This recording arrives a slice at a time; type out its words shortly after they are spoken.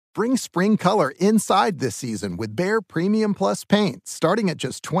Bring spring color inside this season with Behr Premium Plus paint, starting at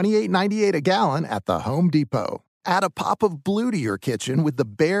just $28.98 a gallon at the Home Depot. Add a pop of blue to your kitchen with the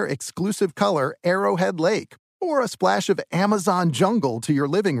Behr exclusive color Arrowhead Lake, or a splash of Amazon Jungle to your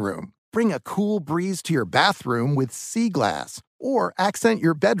living room. Bring a cool breeze to your bathroom with Sea Glass, or accent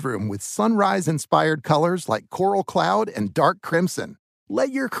your bedroom with sunrise-inspired colors like Coral Cloud and Dark Crimson.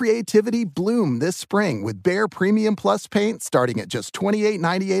 Let your creativity bloom this spring with Behr Premium Plus paint starting at just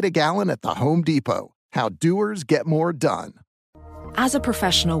 $28.98 a gallon at the Home Depot. How doers get more done. As a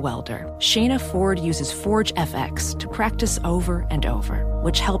professional welder, Shayna Ford uses Forge FX to practice over and over,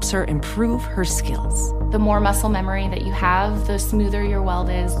 which helps her improve her skills. The more muscle memory that you have, the smoother your weld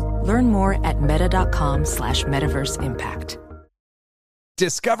is. Learn more at meta.com/metaverse impact.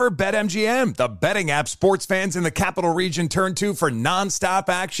 Discover BetMGM, the betting app sports fans in the capital region turn to for nonstop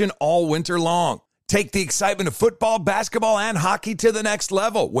action all winter long. Take the excitement of football, basketball, and hockey to the next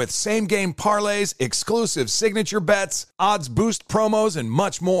level with same-game parlays, exclusive signature bets, odds boost promos, and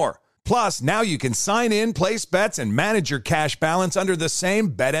much more. Plus, now you can sign in, place bets, and manage your cash balance under the same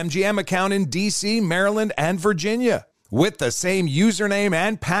BetMGM account in D.C., Maryland, and Virginia. With the same username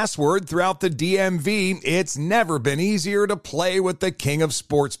and password throughout the DMV, it's never been easier to play with the king of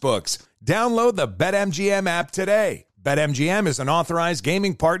sportsbooks. Download the BetMGM app today. BetMGM is an authorized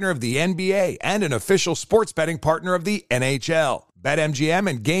gaming partner of the NBA and an official sports betting partner of the NHL. BetMGM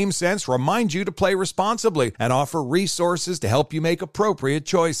and GameSense remind you to play responsibly and offer resources to help you make appropriate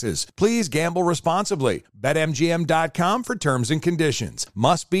choices. Please gamble responsibly. BetMGM.com for terms and conditions.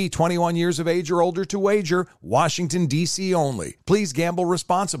 Must be 21 years of age or older to wager. Washington, D.C. only. Please gamble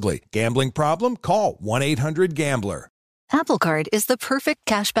responsibly. Gambling problem? Call 1-800-GAMBLER. Apple Card is the perfect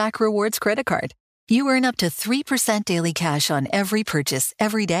cashback rewards credit card. You earn up to 3% daily cash on every purchase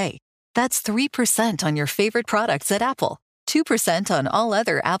every day. That's 3% on your favorite products at Apple, 2% on all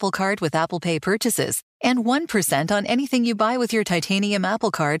other Apple Card with Apple Pay purchases, and 1% on anything you buy with your titanium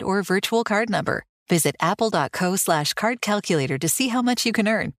Apple Card or virtual card number. Visit apple.co/card calculator to see how much you can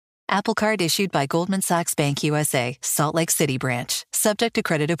earn. Apple Card issued by Goldman Sachs Bank USA, Salt Lake City branch. Subject to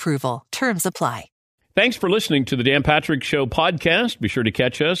credit approval. Terms apply. Thanks for listening to the Dan Patrick Show podcast. Be sure to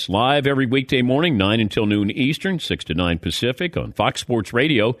catch us live every weekday morning, 9 until noon Eastern, 6 to 9 Pacific on Fox Sports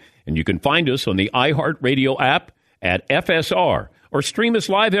Radio. And you can find us on the iHeartRadio app at FSR or stream us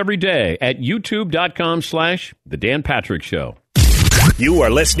live every day at youtube.com/The Dan Patrick Show. You are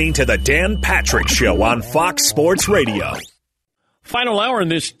listening to the Dan Patrick Show on Fox Sports Radio. Final hour on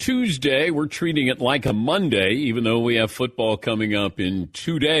this Tuesday. We're treating it like a Monday, even though we have football coming up in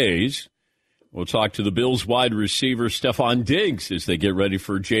 2 days. We'll talk to the Bills wide receiver Stefon Diggs as they get ready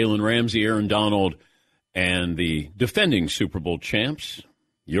for Jalen Ramsey, Aaron Donald, and the defending Super Bowl champs,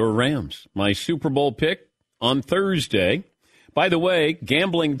 your Rams. My Super Bowl pick on Thursday. By the way,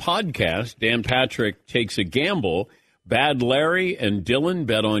 gambling podcast, Dan Patrick Takes a Gamble. Bad Larry and Dylan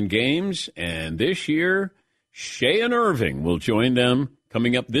bet on games, and this year, Shay and Irving will join them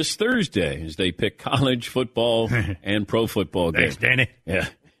coming up this Thursday as they pick college football and pro football games. Thanks, Danny. Yeah.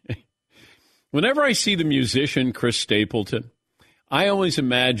 Whenever I see the musician Chris Stapleton, I always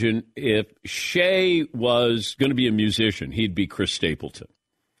imagine if Shay was going to be a musician, he'd be Chris Stapleton.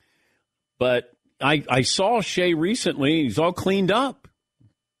 But I saw Shay recently. He's all cleaned up.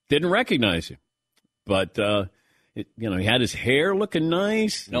 Didn't recognize him. But, he had his hair looking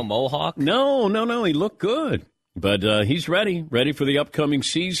nice. No mohawk? No. He looked good. But he's ready for the upcoming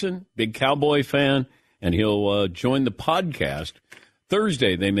season. Big Cowboy fan. And he'll join the podcast.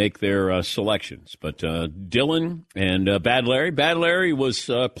 Thursday, they make their selections. But Dylan and Bad Larry was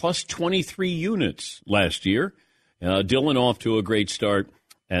plus 23 units last year. Dylan off to a great start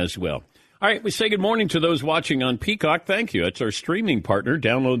as well. All right, we say good morning to those watching on Peacock. Thank you. It's our streaming partner.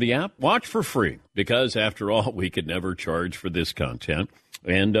 Download the app. Watch for free because, after all, we could never charge for this content.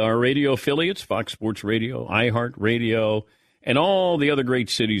 And our radio affiliates, Fox Sports Radio, iHeart Radio, and all the other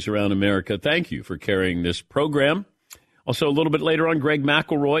great cities around America, thank you for carrying this program. Also, a little bit later on, Greg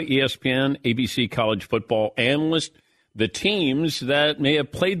McElroy, ESPN, ABC college football analyst, the teams that may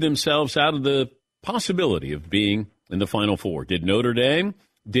have played themselves out of the possibility of being in the Final Four. Did Notre Dame?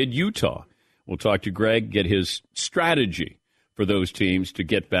 Did Utah? We'll talk to Greg, get his strategy for those teams to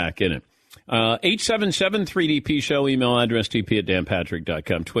get back in it. 877-3DP-SHOW, email address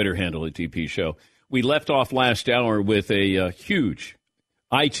dp@danpatrick.com, Twitter handle at DP Show. We left off last hour with a huge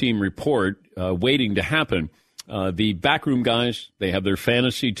I-Team report waiting to happen. The backroom guys, they have their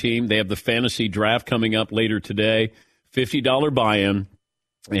fantasy team. They have the fantasy draft coming up later today, $50 buy-in.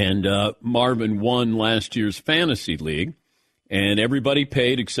 And Marvin won last year's fantasy league. And everybody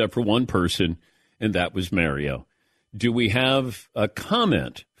paid except for one person, and that was Mario. Do we have a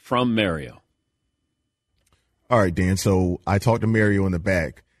comment from Mario. All right, Dan. So I talked to Mario in the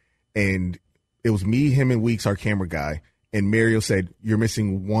back, and it was me, him, and Weeks, our camera guy. And Mario said, "You're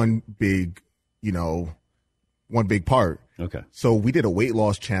missing one big part." Okay. So we did a weight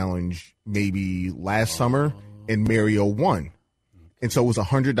loss challenge maybe last summer, and Mario won. And so it was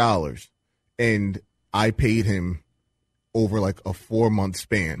 $100, and I paid him over like a 4-month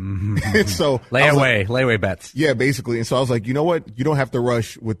span. Mm-hmm. So layaway bets. Yeah, basically. And so I was like, you know what? You don't have to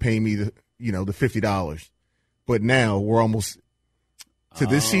rush with paying me the $50. But now we're almost to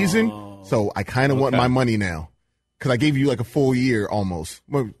this season, so I kind of want my money now because I gave you like a full year almost.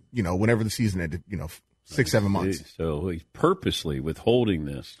 Well, whenever the season ended, 6-7 months. So he's purposely withholding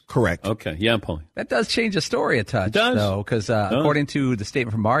this. Correct. Okay. Yeah, Paulie. That does change the story a touch, It does. though, because according to the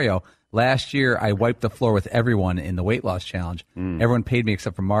statement from Mario, last year I wiped the floor with everyone in the weight loss challenge. Everyone paid me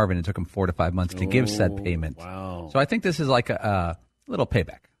except for Marvin. It took him 4 to 5 months to give said payment. Wow. So I think this is like a little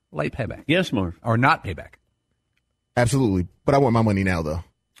payback, light payback. Yes, Marv. Or not payback. Absolutely. But I want my money now, though.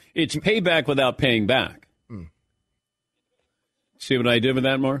 It's payback without paying back. See what I did with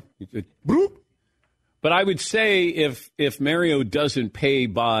that, Marv? But I would say if Mario doesn't pay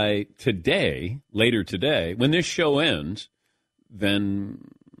by later today, when this show ends, then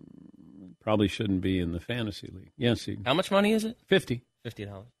probably shouldn't be in the fantasy league. Yes, how much money is it? $50.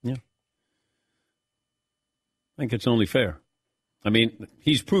 Yeah. I think it's only fair. I mean,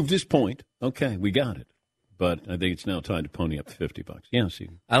 he's proved his point. Okay, we got it. But I think it's now time to pony up the $50. Yeah, see.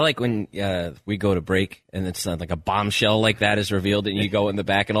 I like when we go to break and it's like a bombshell like that is revealed and you go in the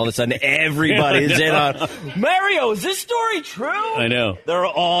back and all of a sudden everybody is in on, Mario, is this story true? I know. They're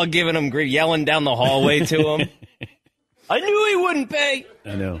all giving him grief, yelling down the hallway to him. I knew he wouldn't pay.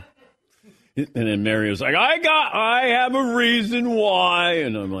 I know. And then Mario's like, I have a reason why.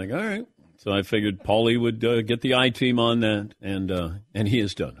 And I'm like, all right. So I figured Paulie would get the I-team on that. And he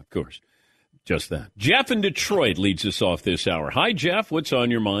has done, of course. Just that. Jeff in Detroit leads us off this hour. Hi, Jeff. What's on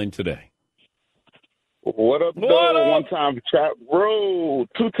your mind today? What up, One time for Trap Bro,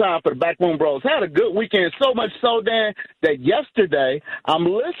 2-time for the Backroom Bros. Had a good weekend, so much so, Dan, that yesterday I'm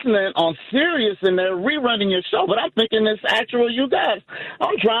listening on Sirius and they're rerunning your show, but I'm thinking it's actual you guys.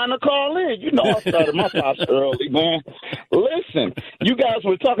 I'm trying to call in. I started my pops early, man. Listen, you guys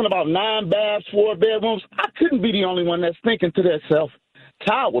were talking about 9 baths, 4 bedrooms. I couldn't be the only one that's thinking to themselves.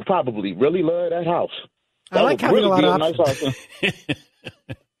 Todd would probably really love that house. I like having a lot of options.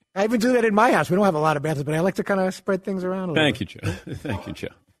 I even do that in my house. We don't have a lot of bathrooms, but I like to kind of spread things around a little Thank you, Joe. Thank you, Joe.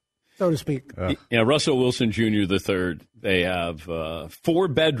 So to speak. Yeah, Russell Wilson Jr. III, they have 4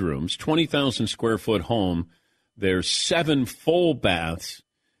 bedrooms, 20,000 square foot home. There's 7 full baths,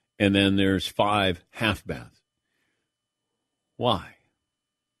 and then there's 5 half baths. Why?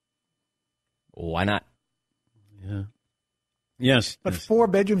 Why not? Yeah. Yes. But 4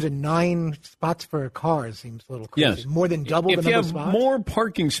 bedrooms and 9 spots for cars seems a little crazy. Yes. More than double the number of spots? If you have more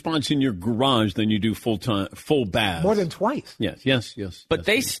parking spots in your garage than you do full baths. More than twice. Yes. But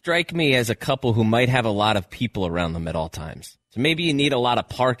they strike me as a couple who might have a lot of people around them at all times. So maybe you need a lot of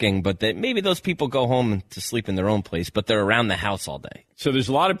parking, but maybe those people go home to sleep in their own place, but they're around the house all day. So there's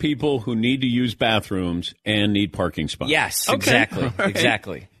a lot of people who need to use bathrooms and need parking spots. Yes, okay. Exactly. Right.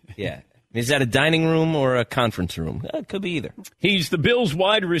 Exactly. Yeah. Is that a dining room or a conference room? It could be either. He's the Bills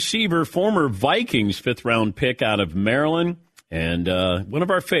wide receiver, former Vikings 5th-round pick out of Maryland, and one of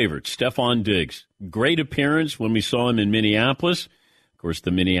our favorites, Stefon Diggs. Great appearance when we saw him in Minneapolis. Of course,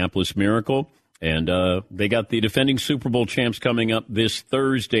 the Minneapolis Miracle. And they got the defending Super Bowl champs coming up this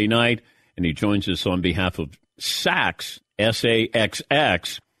Thursday night, and he joins us on behalf of SAXX,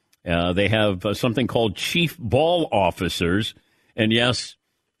 S-A-X-X. They have something called Chief Ball Officers, and yes,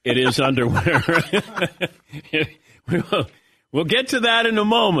 it is underwear. We'll get to that in a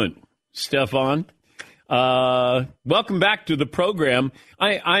moment, Stefon. Welcome back to the program.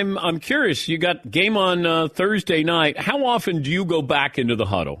 I'm curious. You got game on Thursday night. How often do you go back into the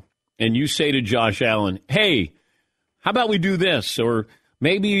huddle and you say to Josh Allen, "Hey, how about we do this?" Or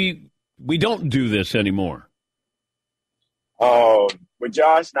maybe we don't do this anymore? With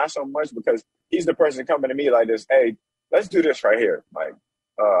Josh, not so much because he's the person coming to me like this. Hey, let's do this right here, Mike.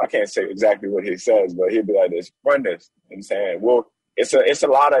 I can't say exactly what he says, but he'll be like this, run this. You know what I'm saying? Well, it's a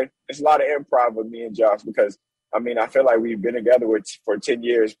lot of improv with me and Josh because I feel like we've been together for 10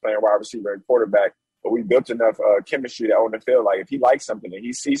 years playing wide receiver and quarterback, but we built enough chemistry that on the field, like if he likes something and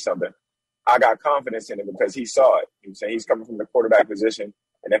he sees something, I got confidence in it because he saw it. You know what I'm saying? He's coming from the quarterback position,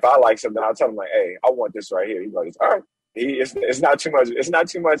 and if I like something, I'll tell him like, "Hey, I want this right here." He's like, "All right." It's not too much. It's not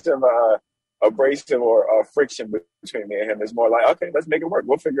too much of a abrasive or friction between me and him. It's more like, okay, let's make it work.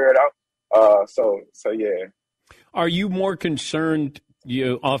 We'll figure it out. So yeah. Are you more concerned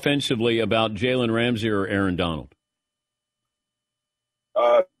you offensively about Jalen Ramsey or Aaron Donald?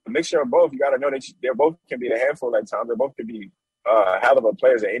 A mixture of both. You got to know that they both can be a handful at times. They both can be hell of a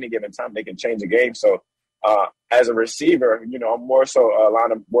players at any given time. They can change the game. So as a receiver, I'm more so allowed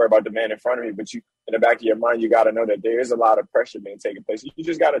to worry about the man in front of me. But you, in the back of your mind, you got to know that there is a lot of pressure being taken place. You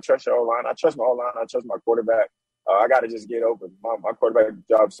just got to trust your O-line. I trust my O-line. I trust my quarterback. I got to just get open. My quarterback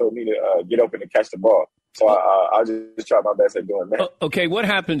job told me to get open and catch the ball. So I'll just try my best at doing that. Okay, what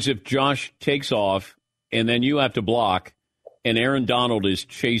happens if Josh takes off and then you have to block and Aaron Donald is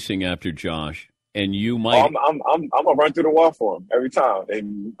chasing after Josh and you might... I'm going to run through the wall for him every time.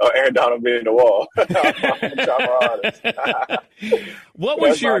 And Aaron Donald be in the wall. I'm going to try my hardest.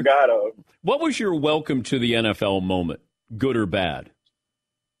 What was your welcome to the NFL moment, good or bad?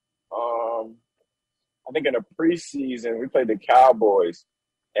 I think in the preseason, we played the Cowboys,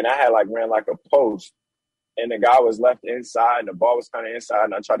 and I had ran a post, and the guy was left inside, and the ball was kind of inside,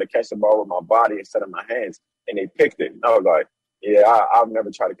 and I tried to catch the ball with my body instead of my hands, and they picked it. And I was like, yeah, I've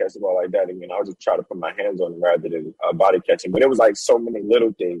never tried to catch the ball like that again. I'll just try to put my hands on it rather than body catching. But it was so many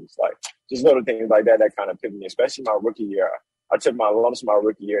little things, just little things like that kind of picked me, especially my rookie year. I took my lumps my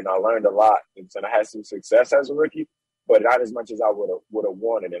rookie year, and I learned a lot, and I had some success as a rookie, but not as much as I would have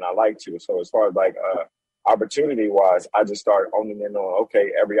wanted, and I like to. So as far as opportunity-wise, I just started owning in on,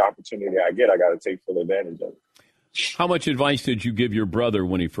 okay, every opportunity I get, I got to take full advantage of it. How much advice did you give your brother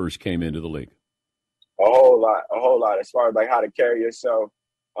when he first came into the league? A whole lot. As far as how to carry yourself,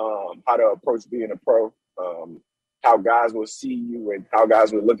 how to approach being a pro, how guys will see you and how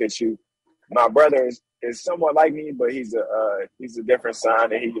guys will look at you. My brother is somewhat like me, but he's a different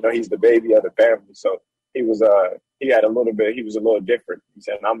sign, and he's the baby of the family. So he was he was a little different. He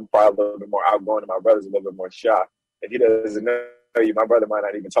said, I'm probably a little bit more outgoing, and my brother's a little bit more shy. If he doesn't know you, my brother might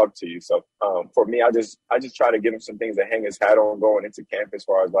not even talk to you. So for me, I just try to give him some things to hang his hat on going into camp as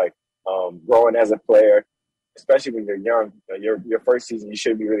far as growing as a player, especially when you're young. Your first season, you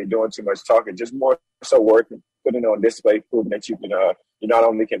shouldn't be really doing too much talking, just more so working, putting it on display, proving that you can you not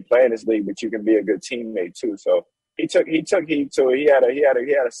only can play in this league, but you can be a good teammate too. So he took heed to it. He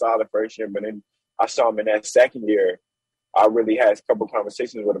had a solid first year, but then I saw him in that second year. I really had a couple of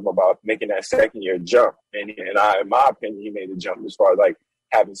conversations with him about making that second year jump. And in my opinion, he made the jump as far as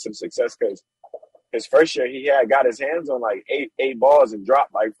having some success, because his first year he got his hands on eight balls and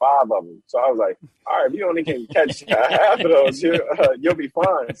dropped 5 of them. So I was like, all right, if you only can catch half of those, you'll be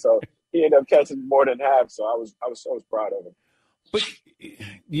fine. So he ended up catching more than half. So I was proud of him. But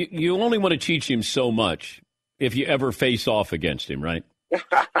you only want to teach him so much if you ever face off against him, right?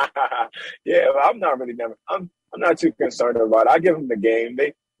 Yeah, I'm not really I'm not too concerned about it. I give him the game.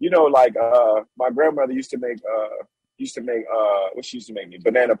 They, my grandmother used to make what she used to make me,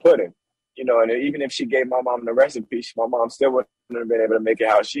 banana pudding. And even if she gave my mom the recipe, my mom still wouldn't have been able to make it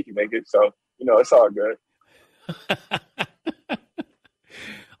how she can make it. So, it's all good.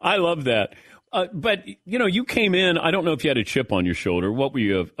 I love that. But, you came in, I don't know if you had a chip on your shoulder. What were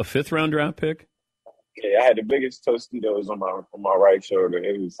you, a fifth-round draft pick? Yeah, I had the biggest Tostitos on my right shoulder.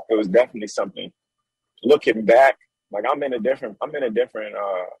 It was definitely something. Looking back, I'm in a different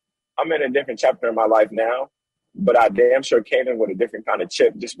chapter in my life now, but I damn sure came in with a different kind of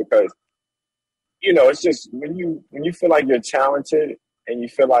chip, just because, it's just when you feel like you're talented and you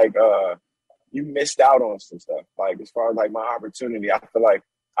feel like you missed out on some stuff. As far as my opportunity, I feel like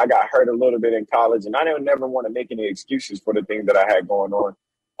I got hurt a little bit in college, and I didn't never want to make any excuses for the things that I had going on.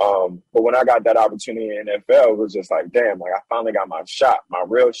 But when I got that opportunity in NFL, it was just damn, I finally got my shot, my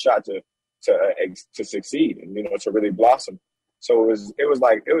real shot to succeed and, to really blossom. So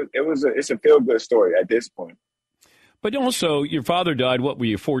it's a feel good story at this point. But also your father died. What were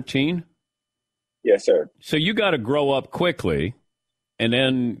you, 14? Yes, sir. So you got to grow up quickly. And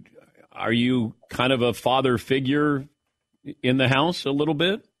then are you kind of a father figure in the house a little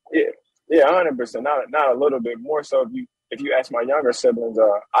bit? Yeah, 100%. Not a little bit more so. If you ask my younger siblings,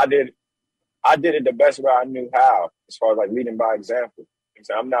 I did it the best way I knew how, as far as leading by example.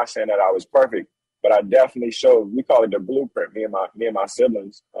 So I'm not saying that I was perfect, but I definitely showed. We call it the blueprint. Me and my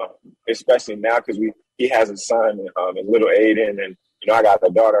siblings, especially now because he has a son, and little Aiden, and I got a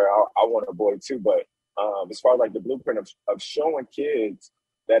daughter. I want a boy too. But as far as the blueprint of showing kids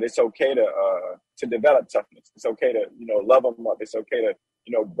that it's okay to develop toughness. It's okay to love them up. It's okay to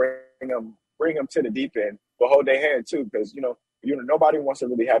bring them to the deep end, but hold their hand too, because nobody wants to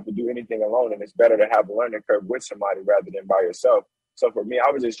really have to do anything alone, and it's better to have a learning curve with somebody rather than by yourself. So for me, I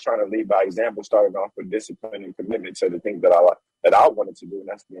was just trying to lead by example, starting off with discipline and commitment to the things that I wanted to do, and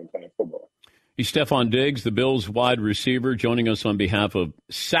that's being playing football. He's Stefon Diggs, the Bills wide receiver, joining us on behalf of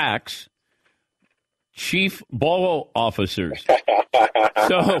Saks. chief ball officers.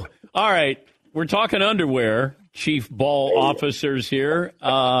 So, all right, we're talking underwear, chief ball officers here.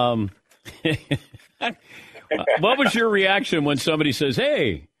 What was your reaction when somebody says,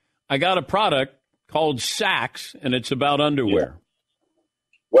 hey, I got a product called Sax, and it's about underwear?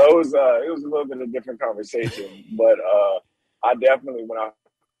 Well, it was a little bit of a different conversation, but I definitely, when I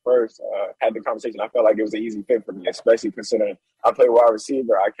first had the conversation, I felt like it was an easy fit for me, especially considering I play wide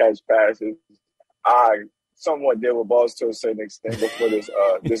receiver, I catch passes, I somewhat deal with balls to a certain extent before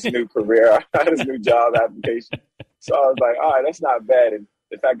this new career, this new job application. So I was like, all right, that's not bad. And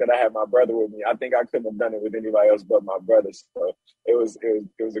the fact that I had my brother with me, I think I couldn't have done it with anybody else but my brother. So it was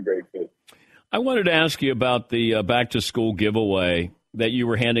a great fit. I wanted to ask you about the back to school giveaway that you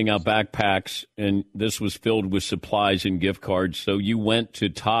were handing out backpacks, and this was filled with supplies and gift cards. So you went to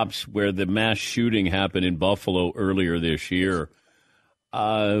Tops where the mass shooting happened in Buffalo earlier this year.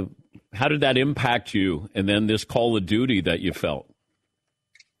 How did that impact you? And then this Call of Duty that you felt?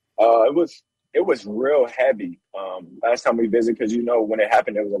 It was real heavy. Last time we visited, because when it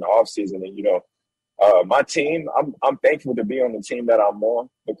happened, it was in the off season, and my team. I'm thankful to be on the team that I'm on,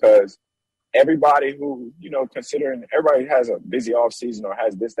 because everybody who, considering everybody has a busy off season or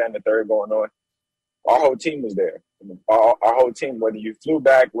has this, that, and the third going on, our whole team was there. Our whole team, whether you flew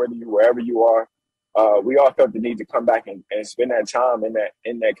back, wherever you are, we all felt the need to come back and spend that time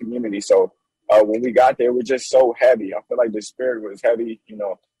in that community. So when we got there, we're just so heavy. I feel like the spirit was heavy.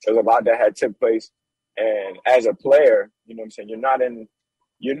 There's a lot that had took place. And as a player, you know what I'm saying, we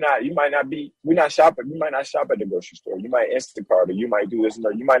might not shop at the grocery store. You might Instacart, or you might do this,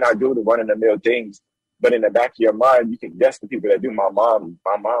 or you might not do the run-of-the-mill things. But in the back of your mind, you can guess the people that do. My mom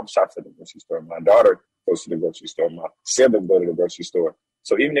shops at the grocery store. My daughter goes to the grocery store. My siblings go to the grocery store.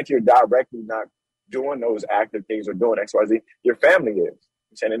 So even if you're directly not doing those active things or doing X, Y, Z, your family is.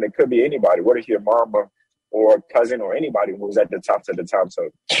 And it could be anybody, whether it's your mom or cousin or anybody who was at the top at the time. So,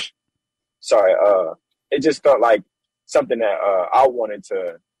 sorry, it just felt like something that I wanted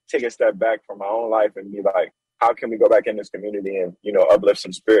to take a step back from my own life and be like, how can we go back in this community and, uplift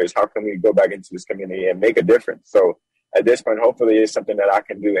some spirits? How can we go back into this community and make a difference? So at this point, hopefully it's something that I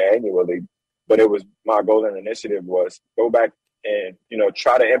can do annually. But it was my goal and initiative was go back and,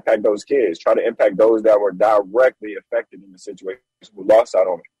 try to impact those kids, try to impact those that were directly affected in the situation, who lost out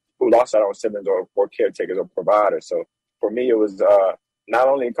on siblings or caretakers or providers. So for me, it was not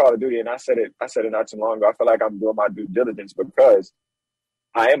only in Call of Duty, and I said it not too long ago, I feel like I'm doing my due diligence because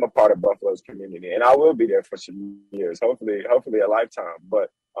I am a part of Buffalo's community, and I will be there for some years, hopefully a lifetime. But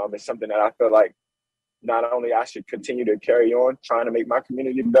it's something that I feel like not only I should continue to carry on trying to make my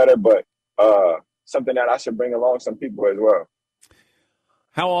community better, but something that I should bring along some people as well.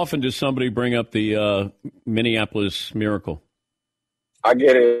 How often does somebody bring up the Minneapolis Miracle? I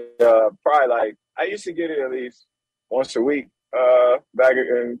get it probably I used to get it at least once a week back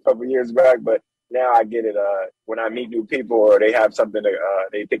a couple of years back, but now I get it when I meet new people or they have something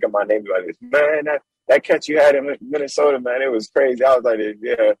they think of my name like this. Man, that catch you had in Minnesota, man, it was crazy. I was like,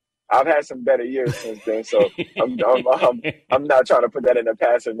 yeah, I've had some better years since then, so I'm not trying to put that in the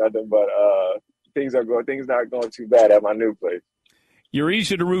past or nothing, but things not going too bad at my new place. You're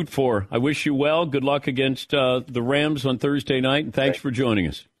easy to root for. I wish you well. Good luck against the Rams on Thursday night, and thanks for joining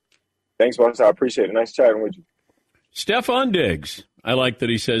us. Thanks, Boss. I appreciate it. Nice chatting with you. Stefon Diggs. I like that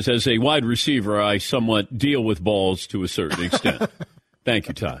he says, as a wide receiver, I somewhat deal with balls to a certain extent. Thank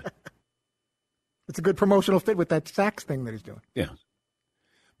you, Todd. It's a good promotional fit with that sax thing that he's doing. Yeah.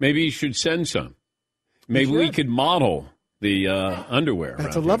 Maybe he should send some. Maybe we could model the underwear.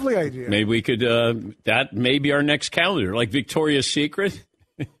 That's a lovely idea. Maybe we could, that may be our next calendar, like Victoria's Secret.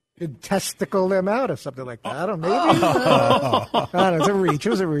 You'd testicle them out or something like that. I don't know. Maybe. I don't know. It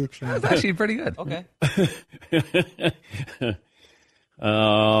was a reach. That's actually pretty good. Okay.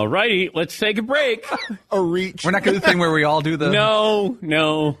 All righty. Let's take a break. A reach. We're not going to do the thing where we all do the... No.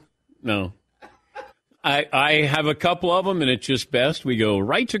 I have a couple of them, and it's just best we go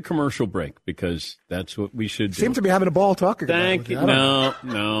right to commercial break because that's what we should do. Seem to be having a ball talking. Thank you. No.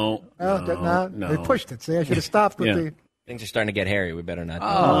 They pushed it. See, I should have stopped with the... Things are starting to get hairy. We better not.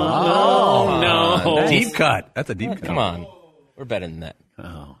 No. Deep cut. That's a deep cut. Come on. We're better than that.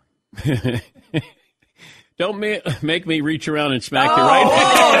 Oh. Don't make me reach around and smack you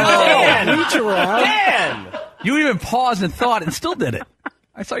right now. Reach around. Dan! You even paused and thought and still did it.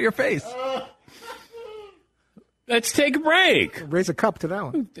 I saw your face. Let's take a break. Raise a cup to that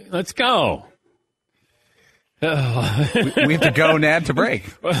one. Let's go. We have to go, Nad, to break.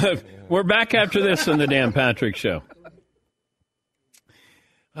 We're back after this on the Dan Patrick Show.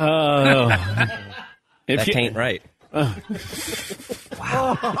 That ain't right.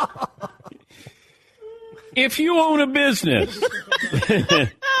 Wow. If you own a business.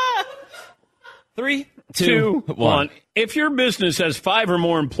 3, 2, 1. If your business has 5 or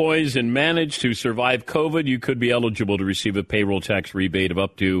more employees and managed to survive COVID, you could be eligible to receive a payroll tax rebate of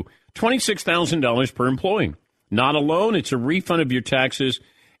up to $26,000 per employee. Not alone, it's a refund of your taxes,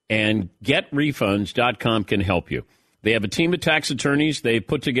 and GetRefunds.com can help you. They have a team of tax attorneys. They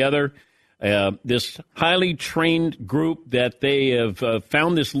put together this highly trained group that they have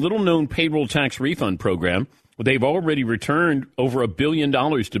found this little-known payroll tax refund program. They've already returned over $1 billion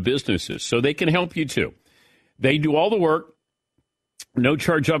to businesses, so they can help you too. They do all the work, no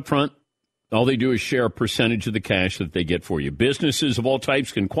charge up front. All they do is share a percentage of the cash that they get for you. Businesses of all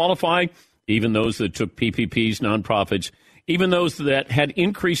types can qualify, even those that took PPPs, nonprofits, even those that had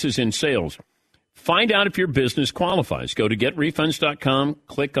increases in sales. Find out if your business qualifies. Go to getrefunds.com,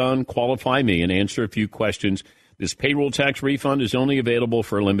 click on Qualify Me, and answer a few questions. This payroll tax refund is only available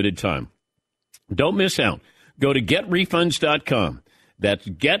for a limited time. Don't miss out. Go to getrefunds.com. That's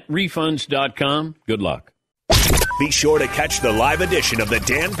getrefunds.com. Good luck. Be sure to catch the live edition of the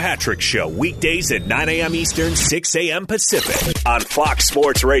Dan Patrick Show weekdays at 9 a.m. Eastern, 6 a.m. Pacific on Fox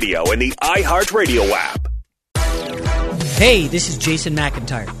Sports Radio and the iHeartRadio app. Hey, this is Jason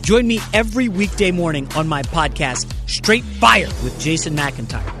McIntyre. Join me every weekday morning on my podcast, Straight Fire with Jason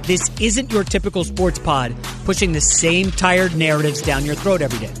McIntyre. This isn't your typical sports pod pushing the same tired narratives down your throat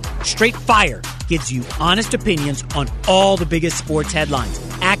every day. Straight Fire gives you honest opinions on all the biggest sports headlines,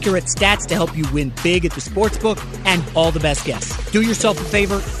 accurate stats to help you win big at the sportsbook, and all the best guests. Do yourself a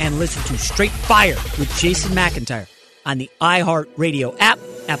favor and listen to Straight Fire with Jason McIntyre on the iHeartRadio app,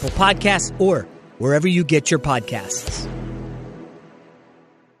 Apple Podcasts, or wherever you get your podcasts.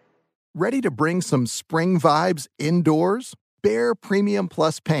 Ready to bring some spring vibes indoors? Behr Premium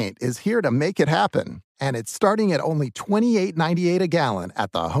Plus Paint is here to make it happen, and it's starting at only $28.98 a gallon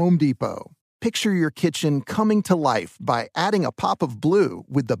at the Home Depot. Picture your kitchen coming to life by adding a pop of blue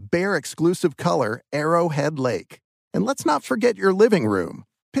with the Behr exclusive color Arrowhead Lake. And let's not forget your living room.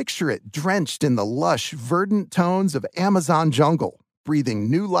 Picture it drenched in the lush, verdant tones of Amazon jungle, breathing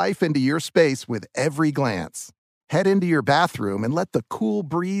new life into your space with every glance. Head into your bathroom and let the cool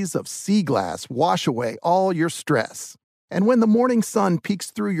breeze of sea glass wash away all your stress. And when the morning sun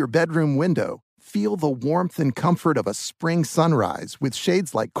peeks through your bedroom window, feel the warmth and comfort of a spring sunrise with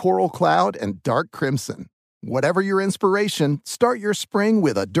shades like coral cloud and dark crimson. Whatever your inspiration, start your spring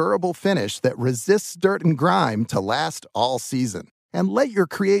with a durable finish that resists dirt and grime to last all season. And let your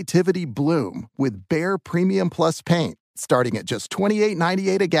creativity bloom with Behr Premium Plus Paint, starting at just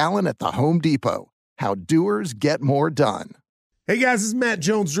 $28.98 a gallon at the Home Depot. How doers get more done. Hey guys, this is Matt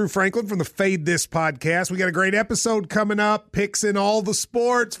Jones, Drew Franklin from the Fade This podcast. We got a great episode coming up, picks in all the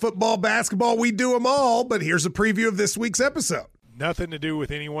sports, football, basketball, we do them all, but here's a preview of this week's episode. Nothing to do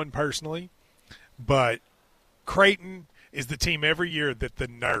with anyone personally, but Creighton is the team every year that the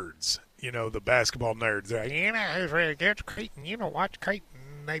nerds, the basketball nerds, they're like, who's really good? Creighton, watch Creighton.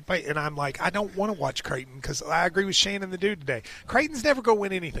 They play, and I'm like, I don't want to watch Creighton because I agree with Shannon the dude today. Creighton's never going to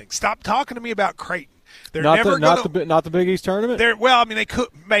win anything. Stop talking to me about Creighton. They're not never not the Big East tournament. They could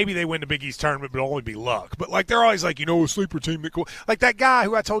maybe they win the Big East tournament, but it'll only be luck. But they're always like, a sleeper team that like that guy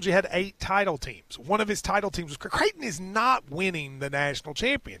who I told you had 8 title teams. One of his title teams was Creighton is not winning the national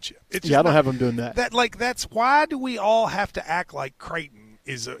championship. It's just I don't have them doing that. That's why do we all have to act like Creighton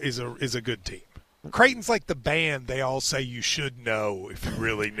is a good team? Creighton's like the band they all say you should know if you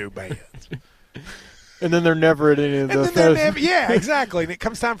really knew bands. And then they're never at any of the yeah, exactly. And it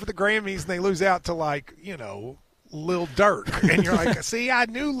comes time for the Grammys, and they lose out to, Lil Durk. And you're like, see, I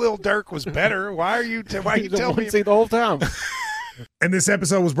knew Lil Durk was better. Why are you telling me? The whole time. And this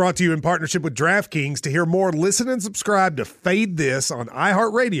episode was brought to you in partnership with DraftKings. To hear more, listen and subscribe to Fade This on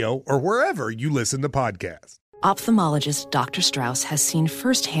iHeartRadio or wherever you listen to podcasts. Ophthalmologist Dr. Strauss has seen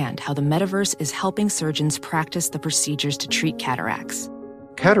firsthand how the metaverse is helping surgeons practice the procedures to treat cataracts.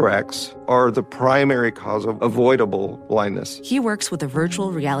 Cataracts are the primary cause of avoidable blindness. He works with a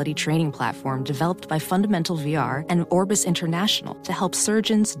virtual reality training platform developed by Fundamental VR and Orbis International to help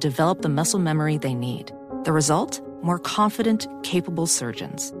surgeons develop the muscle memory they need. The result? More confident, capable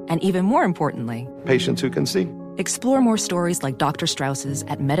surgeons. And even more importantly, patients who can see. Explore more stories like Dr. Strauss's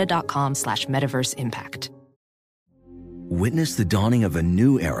at meta.com/metaverseimpact. Witness the dawning of a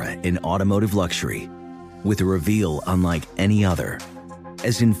new era in automotive luxury with a reveal unlike any other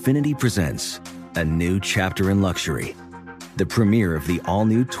as Infiniti presents a new chapter in luxury, the premiere of the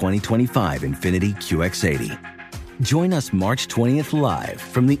all-new 2025 Infiniti QX80. Join us March 20th live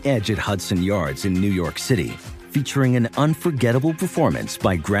from the Edge at Hudson Yards in New York City, featuring an unforgettable performance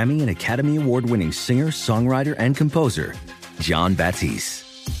by Grammy and Academy Award-winning singer, songwriter, and composer, Jon Batiste.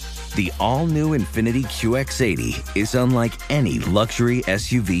 The all-new Infiniti QX80 is unlike any luxury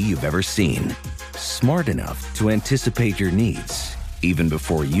SUV you've ever seen. Smart enough to anticipate your needs, even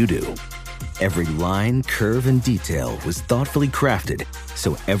before you do. Every line, curve, and detail was thoughtfully crafted,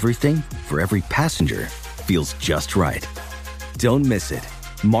 so everything for every passenger feels just right. Don't miss it.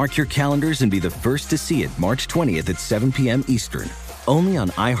 Mark your calendars and be the first to see it March 20th at 7 p.m. Eastern, only on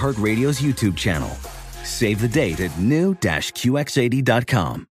iHeartRadio's YouTube channel. Save the date at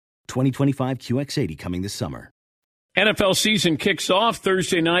new-QX80.com. 2025 QX80 coming this summer. NFL season kicks off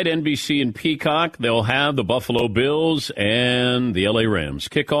Thursday night, NBC and Peacock. They'll have the Buffalo Bills and the LA Rams.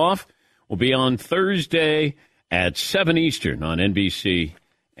 Kickoff will be on Thursday at 7 Eastern on NBC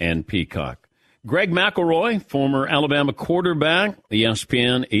and Peacock. Greg McElroy, former Alabama quarterback,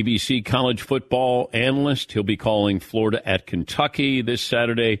 ESPN, ABC college football analyst. He'll be calling Florida at Kentucky this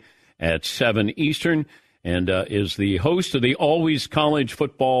Saturday at 7 Eastern and is the host of the Always College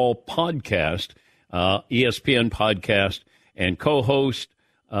Football podcast, ESPN podcast, and co-host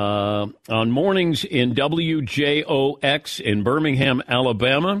on mornings in WJOX in Birmingham,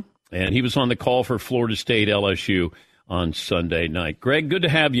 Alabama. And he was on the call for Florida State LSU on Sunday night. Greg, good to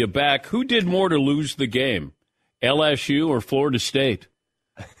have you back. Who did more to lose the game, LSU or Florida State?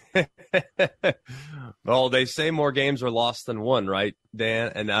 Well, they say more games are lost than won, right,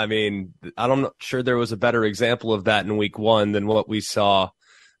 Dan? And I mean, I'm not sure there was a better example of that in week one than what we saw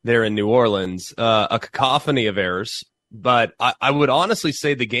there in New Orleans. A cacophony of errors, but I would honestly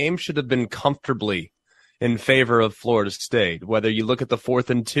say the game should have been comfortably in favor of Florida State. Whether you look at the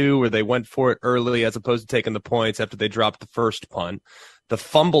 4th and 2 where they went for it early as opposed to taking the points after they dropped the first punt, the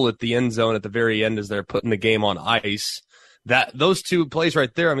fumble at the end zone at the very end as they're putting the game on ice, that those two plays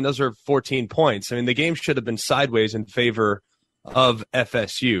right there, I mean, those are 14 points. I mean, the game should have been sideways in favor of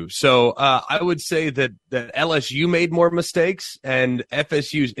FSU. So I would say that LSU made more mistakes, and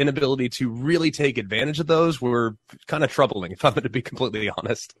FSU's inability to really take advantage of those were kind of troubling, if I'm going to be completely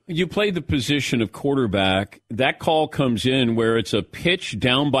honest. You played the position of quarterback. That call comes in where it's a pitch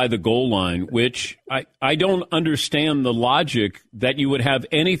down by the goal line, which I don't understand the logic that you would have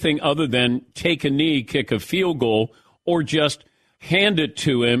anything other than take a knee, kick a field goal, or just hand it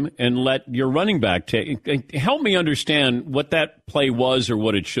to him and let your running back take. Help me understand what that play was or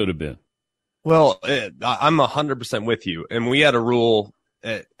what it should have been. Well, I'm 100% with you. And we had a rule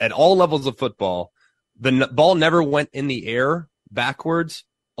at all levels of football. The ball never went in the air backwards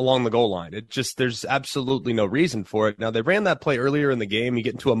along the goal line. There's absolutely no reason for it. Now, they ran that play earlier in the game. You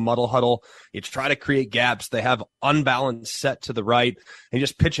get into a muddle huddle. You try to create gaps. They have unbalanced set to the right and you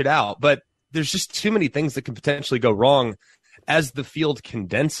just pitch it out. But there's just too many things that can potentially go wrong as the field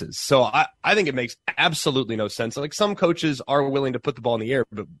condenses. So I think it makes absolutely no sense. Like, some coaches are willing to put the ball in the air,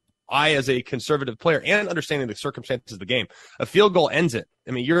 but I, as a conservative player and understanding the circumstances of the game, a field goal ends it.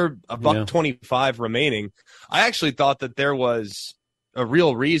 I mean, you're a $1.25 remaining. I actually thought that there was a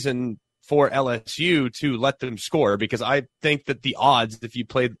real reason for LSU to let them score, because I think that the odds, if you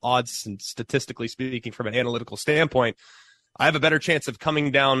played odds and statistically speaking from an analytical standpoint, I have a better chance of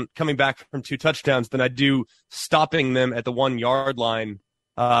coming back from 2 touchdowns than I do stopping them at the 1 yard line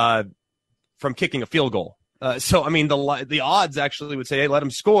from kicking a field goal. So, I mean, the odds actually would say, hey, let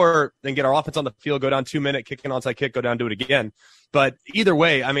them score, then get our offense on the field, go down 2 minute, kick an onside kick, go down, do it again. But either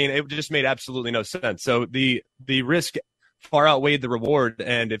way, I mean, it just made absolutely no sense. So the risk far outweighed the reward,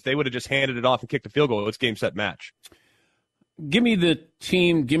 and if they would have just handed it off and kicked a field goal, it's game, set, match. Give me the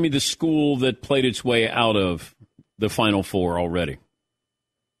team, give me the school that played its way out of the Final Four already.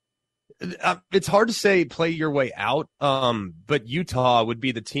 It's hard to say play your way out, but Utah would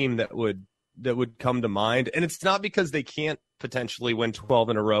be the team that would come to mind. And it's not because they can't potentially win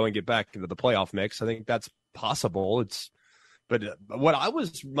 12 in a row and get back into the playoff mix. I think that's possible. But what I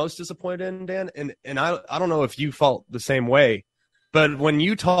was most disappointed in, Dan, and I don't know if you felt the same way, but when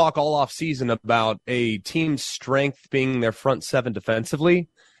you talk all off season about a team's strength being their front seven defensively,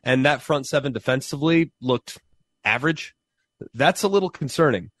 and that front seven defensively looked average, that's a little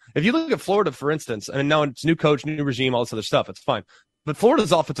concerning. If you look at Florida, for instance, I mean, now it's new coach, new regime, all this other stuff, it's fine. But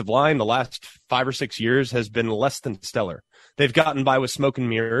Florida's offensive line the last 5 or 6 years has been less than stellar. They've gotten by with smoke and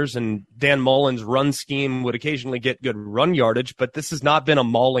mirrors, and Dan Mullen's run scheme would occasionally get good run yardage, but this has not been a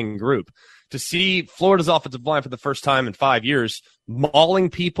mauling group. To see Florida's offensive line for the first time in 5 years mauling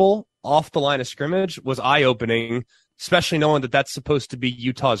people off the line of scrimmage was eye-opening, especially knowing that that's supposed to be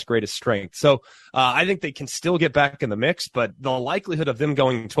Utah's greatest strength. So I think they can still get back in the mix, but the likelihood of them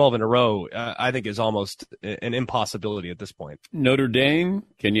going 12 in a row, I think, is almost an impossibility at this point. Notre Dame,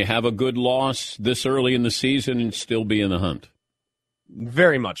 can you have a good loss this early in the season and still be in the hunt?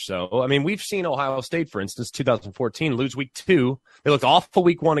 Very much so. I mean, we've seen Ohio State, for instance, 2014 lose week 2. They looked awful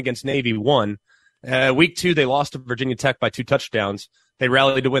week 1 against Navy, won. Week 2, they lost to Virginia Tech by 2 touchdowns. They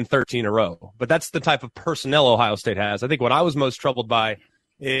rallied to win 13 in a row. But that's the type of personnel Ohio State has. I think what I was most troubled by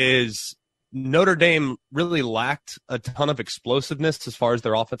is Notre Dame really lacked a ton of explosiveness as far as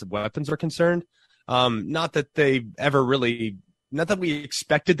their offensive weapons are concerned. Not that we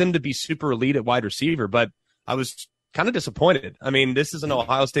expected them to be super elite at wide receiver, but I was kind of disappointed. I mean, this is an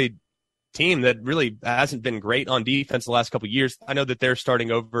Ohio State team that really hasn't been great on defense the last couple of years. I know that they're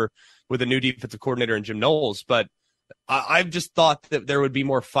starting over with a new defensive coordinator in Jim Knowles, but I've just thought that there would be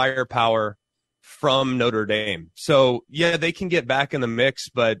more firepower from Notre Dame. So, yeah, they can get back in the mix,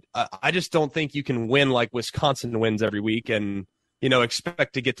 but I just don't think you can win like Wisconsin wins every week and,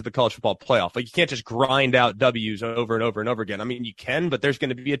 expect to get to the college football playoff. Like, you can't just grind out W's over and over and over again. I mean, you can, but there's going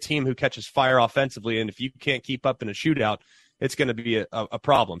to be a team who catches fire offensively, and if you can't keep up in a shootout, it's going to be a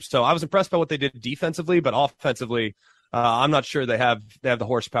problem. So I was impressed by what they did defensively, but offensively, I'm not sure they have the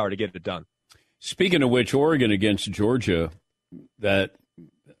horsepower to get it done. Speaking of which, Oregon against Georgia, that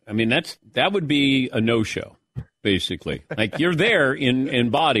would be a no-show, basically. Like, you're there in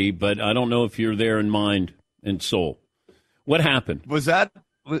body, but I don't know if you're there in mind and soul. What happened? What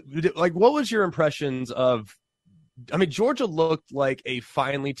was your impressions of, Georgia looked like a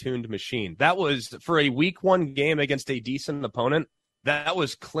finely tuned machine. That was, for a week 1 game against a decent opponent, that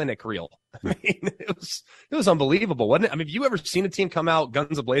was clinic real. It was unbelievable, wasn't it? Have you ever seen a team come out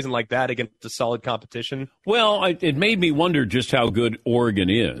guns a-blazing like that against a solid competition? Well, it made me wonder just how good Oregon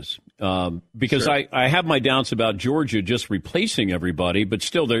is, because sure. I have my doubts about Georgia just replacing everybody, but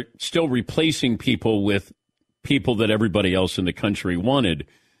still they're still replacing people with people that everybody else in the country wanted.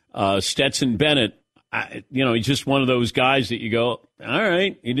 Stetson Bennett, he's just one of those guys that you go, all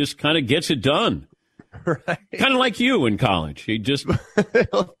right, he just kind of gets it done. Right. Kind of like you in college. He just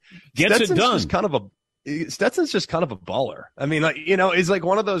gets it done. Stetson's just kind of a baller. He's like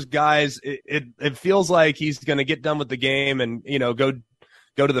one of those guys. It feels like he's going to get done with the game and,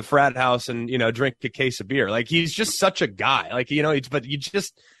 go to the frat house and, drink a case of beer. Like, he's just such a guy.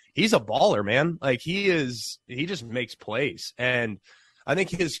 He's a baller, man. Like, he just makes plays. And I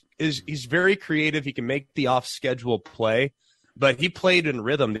think he's very creative. He can make the off schedule play. But he played in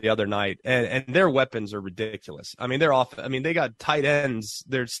rhythm the other night, and their weapons are ridiculous. They got tight ends.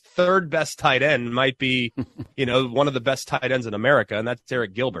 Their third best tight end might be, one of the best tight ends in America, and that's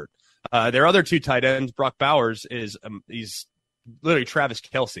Eric Gilbert. Their other 2 tight ends, Brock Bowers, he's literally Travis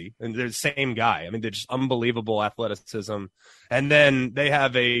Kelce, and they're the same guy. They're just unbelievable athleticism. And then they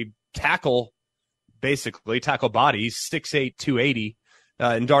have a tackle body, 6'8", 280,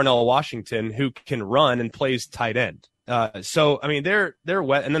 in Darnell Washington, who can run and plays tight end. Their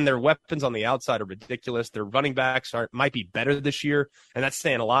weapons on the outside are ridiculous. Their running backs might be better this year, and that's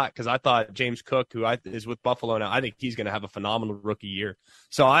saying a lot because I thought James Cook, who is with Buffalo now, I think he's going to have a phenomenal rookie year.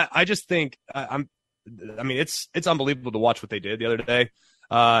 So I just think it's unbelievable to watch what they did the other day,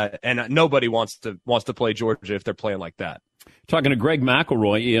 and nobody wants to play Georgia if they're playing like that. Talking to Greg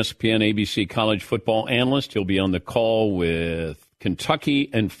McElroy, ESPN ABC college football analyst. He'll be on the call with Kentucky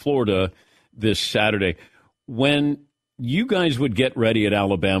and Florida this Saturday. When you guys would get ready at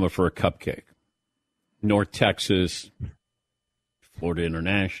Alabama for a cupcake, North Texas, Florida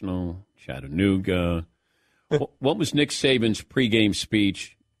International, Chattanooga, what was Nick Saban's pregame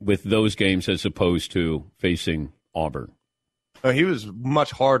speech with those games as opposed to facing Auburn? He was much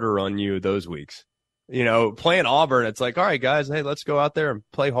harder on you those weeks. Playing Auburn, it's like, all right, guys, hey, let's go out there and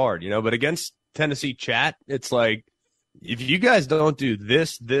play hard, but against Tennessee Chat, it's like, if you guys don't do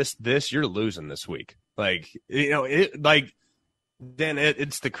this, you're losing this week. It's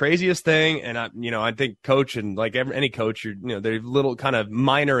the craziest thing. And I think coach and any coach, they're little kind of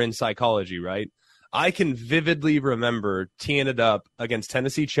minor in psychology, right? I can vividly remember teeing it up against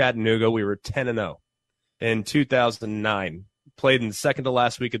Tennessee Chattanooga. We were 10-0 in 2009. Played in the second to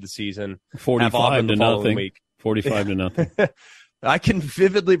last week of the season. 45-0. 45-0. I can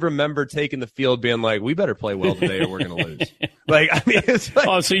vividly remember taking the field being like, we better play well today or we're going to lose. It's like,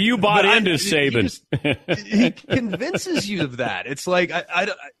 oh, so you bought into Saban. He convinces you of that. It's like,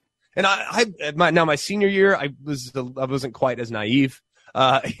 now my senior year, I wasn't quite as naive.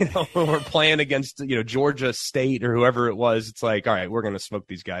 When we're playing against, Georgia State or whoever it was, it's like, all right, we're going to smoke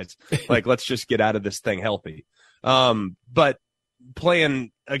these guys. Let's just get out of this thing healthy. But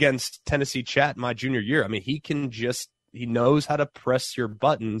playing against Tennessee Chat my junior year, he can just he knows how to press your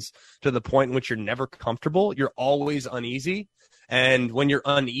buttons to the point in which you're never comfortable. You're always uneasy. And when you're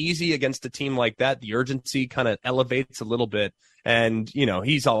uneasy against a team like that, the urgency kind of elevates a little bit. And,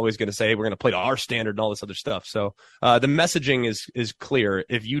 he's always going to say, we're going to play to our standard and all this other stuff. So the messaging is clear.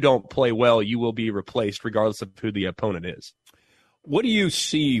 If you don't play well, you will be replaced regardless of who the opponent is. What do you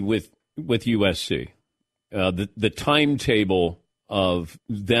see with USC? The timetable of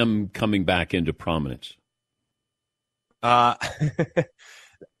them coming back into prominence? I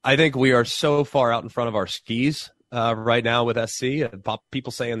think we are so far out in front of our skis right now with SC.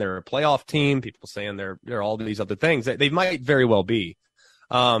 People saying they're a playoff team, people saying they're all these other things. They might very well be,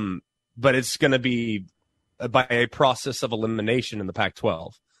 but it's going to be by a process of elimination in the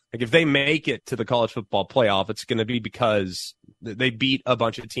Pac-12. Like if they make it to the college football playoff, it's going to be because they beat a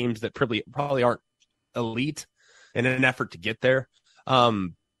bunch of teams that probably aren't elite in an effort to get there.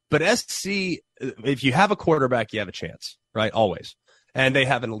 But SC, if you have a quarterback, you have a chance, right? Always. And they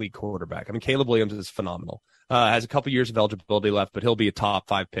have an elite quarterback. I mean, Caleb Williams is phenomenal. Has a couple years of eligibility left, but he'll be a top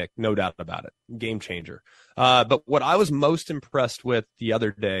 5 pick, no doubt about it. Game changer. But what I was most impressed with the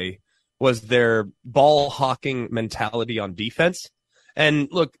other day was their ball hawking mentality on defense. And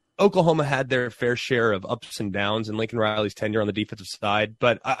look, Oklahoma had their fair share of ups and downs in Lincoln Riley's tenure on the defensive side,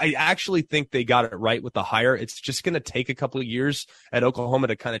 but I actually think they got it right with the hire. It's just going to take a couple of years at Oklahoma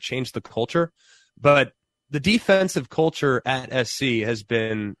to kind of change the culture. But the defensive culture at SC has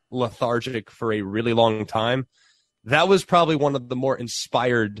been lethargic for a really long time. That was probably one of the more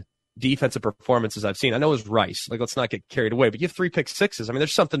inspired defensive performances I've seen. I know it was Rice. Like, let's not get carried away, but you have 3 pick sixes. I mean,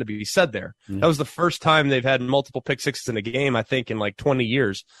 there's something to be said there. Mm-hmm. That was the first time they've had multiple pick sixes in a game, I think, in like 20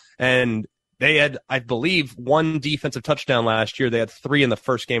 years. And they had, I believe, 1 defensive touchdown last year. They had 3 in the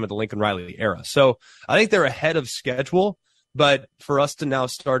first game of the Lincoln Riley era. So I think they're ahead of schedule. But for us to now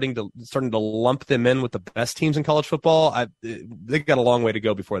starting to lump them in with the best teams in college football, they've got a long way to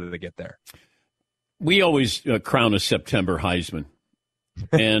go before they get there. We always crown a September Heisman.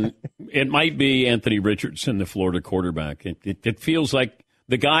 And it might be Anthony Richardson, the Florida quarterback. It feels like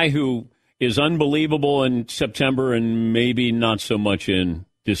the guy who is unbelievable in September and maybe not so much in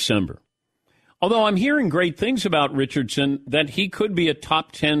December. Although I'm hearing great things about Richardson, that he could be a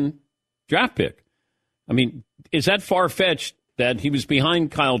top 10 draft pick. I mean, is that far-fetched that he was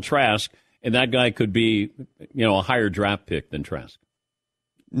behind Kyle Trask and that guy could be, a higher draft pick than Trask?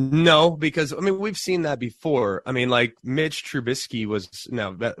 No, because, we've seen that before. Like Mitch Trubisky was,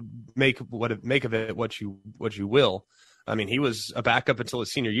 make of it what you will. He was a backup until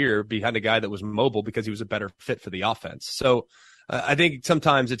his senior year behind a guy that was mobile because he was a better fit for the offense. So I think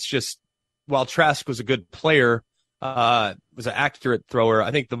sometimes it's just, while Trask was a good player, was an accurate thrower,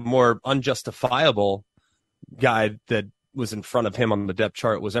 I think the more unjustifiable guy that was in front of him on the depth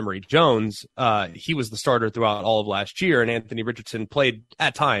chart was Emory Jones. He was the starter throughout all of last year, and Anthony Richardson played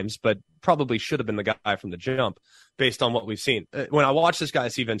at times, but probably should have been the guy from the jump based on what we've seen. When I watch this guy, I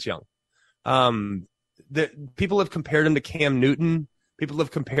see Vince Young. People have compared him to Cam Newton. People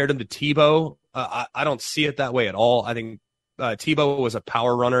have compared him to Tebow. I don't see it that way at all. I think Tebow was a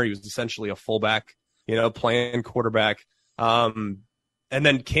power runner. He was essentially a fullback, playing quarterback. And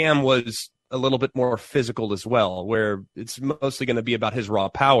then Cam was a little bit more physical as well, where it's mostly going to be about his raw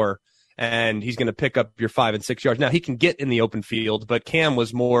power, and he's going to pick up your 5 and 6 yards. Now, he can get in the open field, but Cam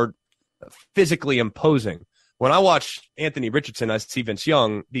was more physically imposing. When I watch Anthony Richardson, I see Vince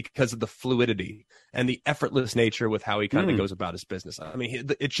Young because of the fluidity and the effortless nature with how he kind of goes about his business.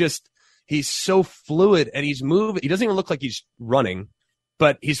 He's so fluid, and he's moving. He doesn't even look like he's running,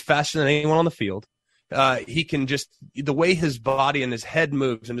 but he's faster than anyone on the field. He can the way his body and his head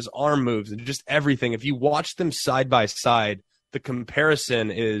moves and his arm moves and just everything. If you watch them side by side, the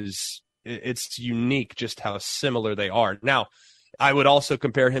comparison it's unique just how similar they are. Now, I would also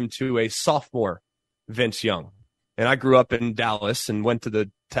compare him to a sophomore Vince Young. And I grew up in Dallas and went to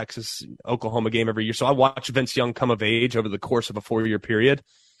the Texas-Oklahoma game every year. So I watched Vince Young come of age over the course of a 4-year period.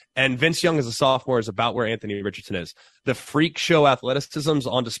 And Vince Young as a sophomore is about where Anthony Richardson is. The freak show athleticism is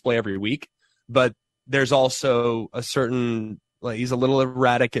on display every week, but there's also a certain, he's a little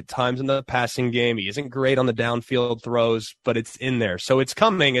erratic at times in the passing game. He isn't great on the downfield throws, but it's in there. So it's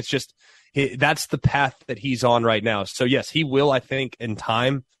coming. It's just, that's the path that he's on right now. So yes, he will, I think, in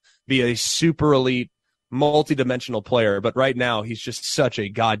time be a super elite, multi-dimensional player. But right now, he's just such a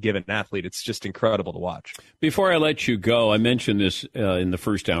God-given athlete. It's just incredible to watch. Before I let you go, I mentioned this in the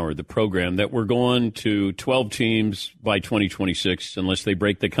first hour of the program, that we're going to 12 teams by 2026 unless they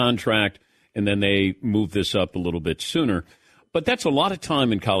break the contract. And then they move this up a little bit sooner. But that's a lot of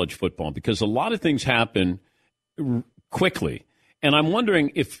time in college football because a lot of things happen quickly. And I'm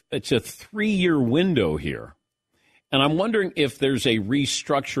wondering if it's a 3-year window here. And I'm wondering if there's a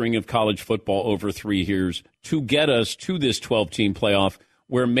restructuring of college football over 3 years to get us to this 12-team playoff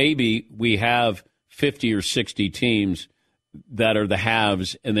where maybe we have 50 or 60 teams that are the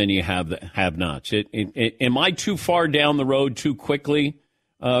haves, and then you have the have-nots. Am I too far down the road too quickly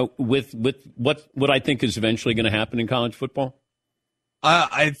with what I think is eventually going to happen in college football?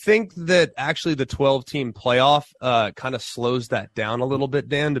 I think that actually the 12-team playoff kind of slows that down a little bit,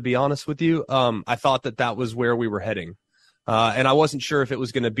 Dan, to be honest with you. I thought that was where we were heading. And I wasn't sure if it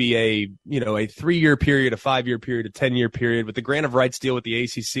was going to be a 3-year period, a 5-year period, a 10-year period. With the grant of rights deal with the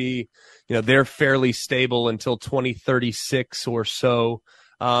ACC, they're fairly stable until 2036 or so.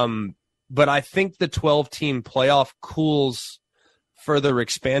 But I think the 12-team playoff cools further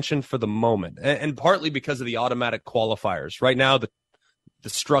expansion for the moment, and partly because of the automatic qualifiers. Right now, the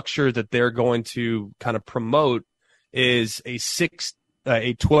structure that they're going to kind of promote is a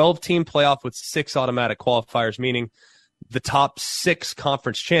 12-team playoff with 6 automatic qualifiers, meaning the top 6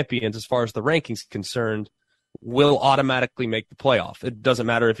 conference champions, as far as the rankings concerned, will automatically make the playoff. It doesn't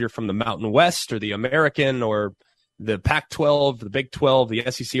matter if you're from the Mountain West or the American or the Pac-12, the Big 12,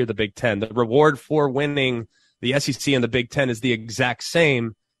 the SEC, or the Big 10. The reward for winning the SEC and the Big 10 is the exact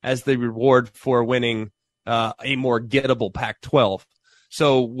same as the reward for winning a more gettable Pac-12.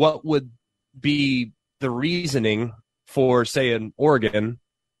 So what would be the reasoning for, say, an Oregon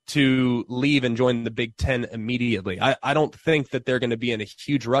to leave and join the Big Ten immediately? I don't think that they're going to be in a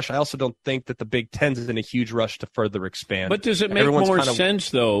huge rush. I also don't think that the Big Ten's in a huge rush to further expand. But does it make more sense,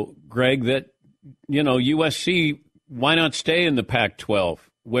 though, Greg, that, USC, why not stay in the Pac-12?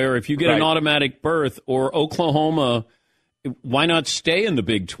 Where if you get an automatic berth, or Oklahoma, why not stay in the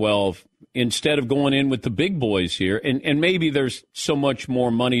Big 12 instead of going in with the big boys here? And maybe there's so much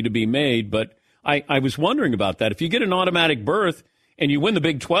more money to be made, but I was wondering about that. If you get an automatic berth and you win the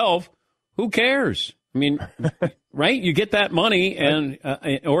Big 12, who cares? I mean, right? You get that money, and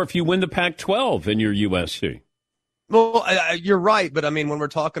or if you win the Pac-12 and you're USC. Well, you're right, but I mean, when we're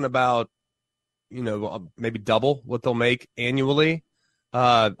talking about, maybe double what they'll make annually,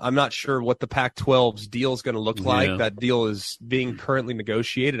 I'm not sure what the Pac-12's deal is going to look like. That deal is being currently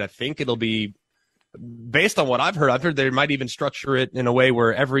negotiated. I think it'll be, based on what I've heard they might even structure it in a way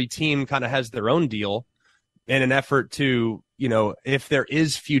where every team kind of has their own deal in an effort to, if there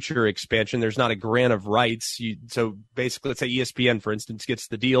is future expansion, there's not a grant of rights. So basically, let's say ESPN, for instance, gets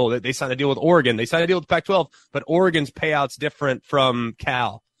the deal. They sign a deal with Oregon. They sign a deal with Pac-12, but Oregon's payout's different from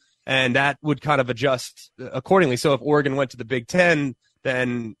Cal. And that would kind of adjust accordingly. So if Oregon went to the Big Ten,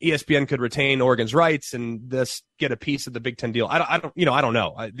 then ESPN could retain Oregon's rights and thus get a piece of the Big Ten deal. I don't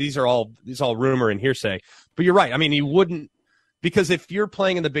know. These are all rumor and hearsay. But you're right. I mean, you wouldn't, because if you're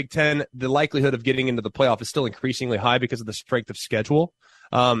playing in the Big Ten, the likelihood of getting into the playoff is still increasingly high because of the strength of schedule.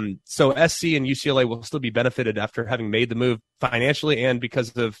 So SC and UCLA will still be benefited after having made the move financially and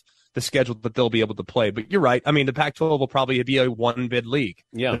because of the schedule that they'll be able to play. But you're right. I mean, the Pac-12 will probably be a 1-bid league.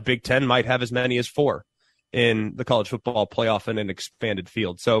 Yeah. The Big Ten might have as many as 4 in the college football playoff in an expanded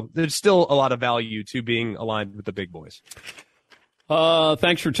field. So there's still a lot of value to being aligned with the big boys.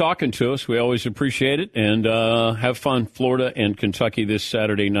 Thanks for talking to us. We always appreciate it. And have fun, Florida and Kentucky, this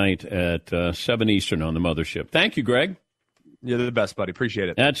Saturday night at 7 Eastern on the Mothership. Thank you, Greg. You're the best, buddy. Appreciate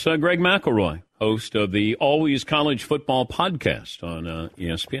it. That's Greg McElroy, host of the Always College Football podcast on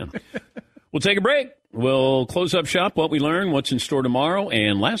ESPN. We'll take a break. We'll close up shop, what we learn, what's in store tomorrow,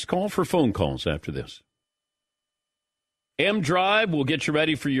 and last call for phone calls after this. M-Drive will get you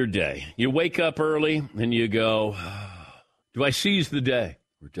ready for your day. You wake up early and you go, do I seize the day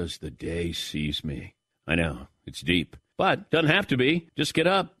or does the day seize me? I know, it's deep, but doesn't have to be. Just get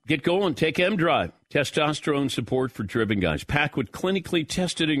up, get going, take M-Drive. Testosterone support for driven guys. Packed with clinically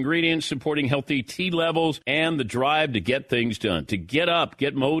tested ingredients supporting healthy T levels and the drive to get things done. To get up,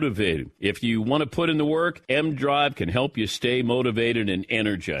 get motivated. If you want to put in the work, M-Drive can help you stay motivated and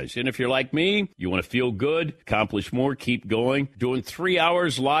energized. And if you're like me, you want to feel good, accomplish more, keep going. Doing 3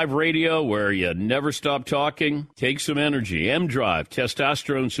 hours live radio where you never stop talking. Take some energy. M-Drive,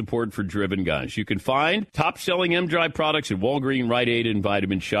 testosterone support for driven guys. You can find top-selling M-Drive products at Walgreens, Rite Aid, and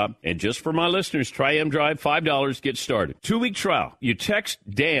Vitamin Shop. And just for my listeners, try M-Drive, $5, get started. 2-week trial. You text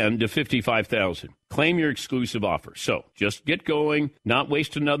Dan to 55,000. Claim your exclusive offer. So just get going, not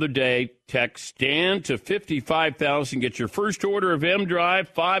waste another day. Text Dan to 55,000. Get your first order of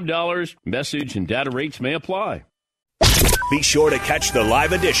M-Drive, $5. Message and data rates may apply. Be sure to catch the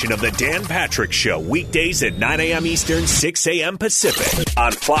live edition of the Dan Patrick Show weekdays at 9 a.m. Eastern, 6 a.m. Pacific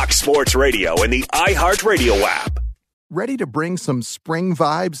on Fox Sports Radio and the iHeartRadio app. Ready to bring some spring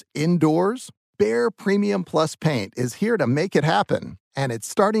vibes indoors? Behr Premium Plus paint is here to make it happen, and it's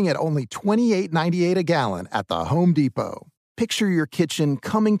starting at only $28.98 a gallon at the Home Depot. Picture your kitchen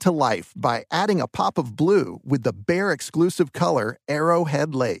coming to life by adding a pop of blue with the Behr exclusive color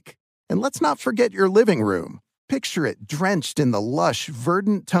Arrowhead Lake. And let's not forget your living room. Picture it drenched in the lush,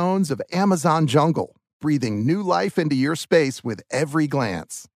 verdant tones of Amazon jungle, breathing new life into your space with every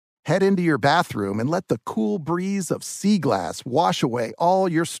glance. Head into your bathroom and let the cool breeze of sea glass wash away all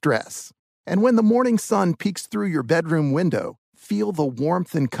your stress. And when the morning sun peeks through your bedroom window, feel the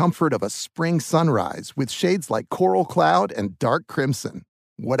warmth and comfort of a spring sunrise with shades like coral cloud and dark crimson.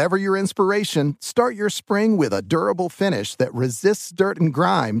 Whatever your inspiration, start your spring with a durable finish that resists dirt and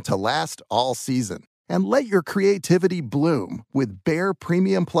grime to last all season. And let your creativity bloom with Behr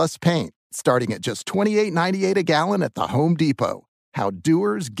Premium Plus paint, starting at just $28.98 a gallon at the Home Depot. How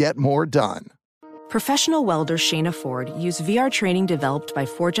doers get more done. Professional welder Shayna Ford used VR training developed by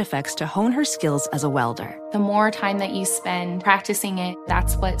ForgeFX to hone her skills as a welder. The more time that you spend practicing it,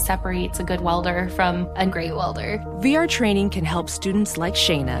 that's what separates a good welder from a great welder. VR training can help students like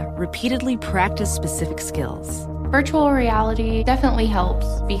Shayna repeatedly practice specific skills. Virtual reality definitely helps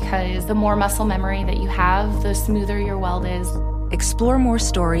because the more muscle memory that you have, the smoother your weld is. Explore more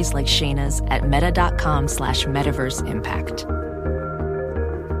stories like Shayna's at meta.com/metaverseimpact.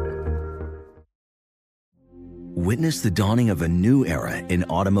 Witness the dawning of a new era in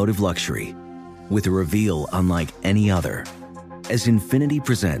automotive luxury with a reveal unlike any other as Infiniti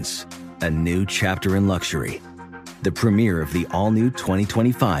presents a new chapter in luxury, the premiere of the all-new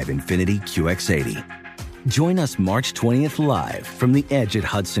 2025 Infiniti QX80. Join us March 20th live from the Edge at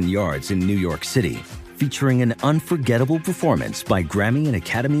Hudson Yards in New York City, featuring an unforgettable performance by Grammy and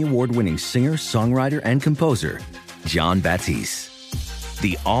Academy Award-winning singer, songwriter, and composer Jon Batiste.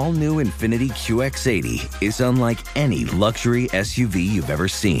 The all-new Infiniti QX80 is unlike any luxury SUV you've ever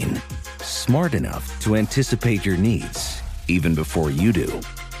seen. Smart enough to anticipate your needs, even before you do.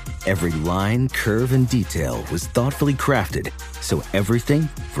 Every line, curve, and detail was thoughtfully crafted, so everything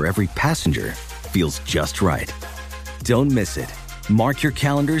for every passenger feels just right. Don't miss it. Mark your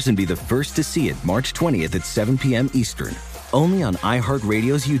calendars and be the first to see it March 20th at 7 p.m. Eastern, only on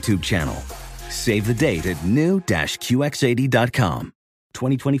iHeartRadio's YouTube channel. Save the date at new-QX80.com.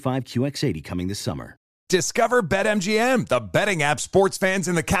 2025 QX80 coming this summer. Discover BetMGM, the betting app sports fans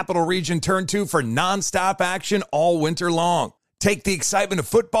in the capital region turn to for nonstop action all winter long. Take the excitement of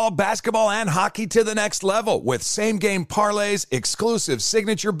football, basketball, and hockey to the next level with same-game parlays, exclusive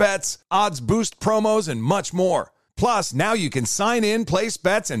signature bets, odds boost promos, and much more. Plus, now you can sign in, place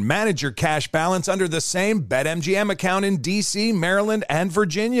bets, and manage your cash balance under the same BetMGM account in D.C., Maryland, and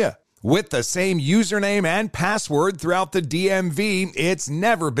Virginia. With the same username and password throughout the DMV, it's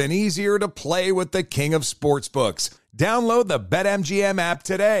never been easier to play with the king of sportsbooks. Download the BetMGM app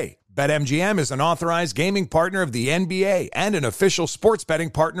today. BetMGM is an authorized gaming partner of the NBA and an official sports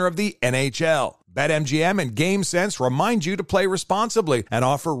betting partner of the NHL. BetMGM and GameSense remind you to play responsibly and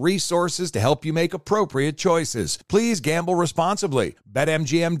offer resources to help you make appropriate choices. Please gamble responsibly.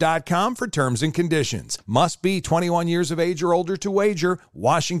 BetMGM.com for terms and conditions. Must be 21 years of age or older to wager.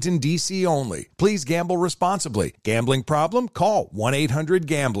 Washington, D.C. only. Please gamble responsibly. Gambling problem? Call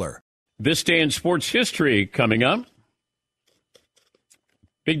 1-800-GAMBLER. This day in sports history coming up.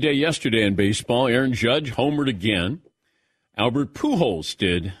 Big day yesterday in baseball. Aaron Judge homered again. Albert Pujols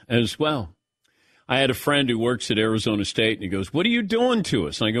did as well. I had a friend who works at Arizona State, and he goes, "What are you doing to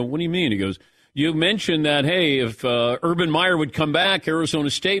us?" And I go, "What do you mean?" He goes, "You mentioned that, hey, if Urban Meyer would come back, Arizona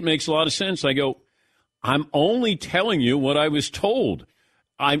State makes a lot of sense." I go, "I'm only telling you what I was told.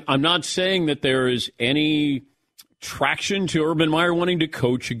 I'm not saying that there is any traction to Urban Meyer wanting to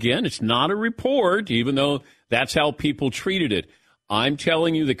coach again. It's not a report, even though that's how people treated it. I'm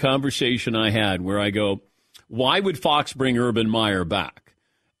telling you the conversation I had where I go, why would Fox bring Urban Meyer back?"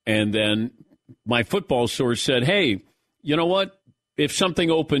 And then my football source said, hey, you know what? If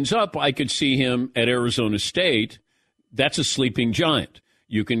something opens up, I could see him at Arizona State. That's a sleeping giant.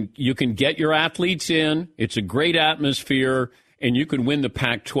 You can get your athletes in. It's a great atmosphere, and you can win the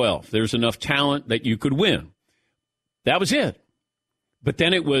Pac-12. There's enough talent that you could win. That was it. But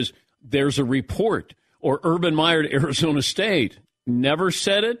then it was, there's a report, or Urban Meyer to Arizona State. Never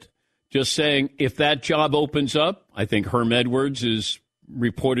said it. Just saying, if that job opens up, I think Herm Edwards is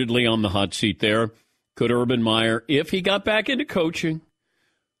reportedly on the hot seat there. Could Urban Meyer, if he got back into coaching,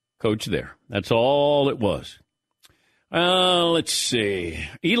 coach there? That's all it was. Let's see.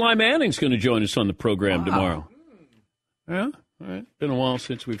 Eli Manning's going to join us on the program tomorrow. Yeah, all right. Been a while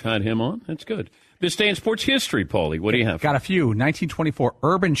since we've had him on. That's good. This day in sports history, Paulie, what do you have? Got a few. 1924,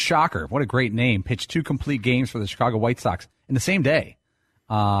 Urban Shocker. What a great name. Pitched 2 complete games for the Chicago White Sox in the same day.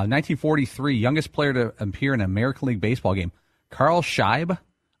 1943, youngest player to appear in an American League Baseball game, Carl Scheib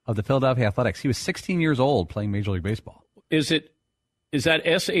of the Philadelphia Athletics. He was 16 years old playing Major League Baseball. Is that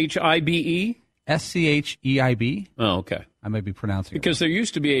Shibe? Scheib? Oh, okay. I might be pronouncing because there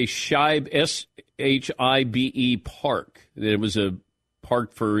used to be a Shibe, Shibe park. It was a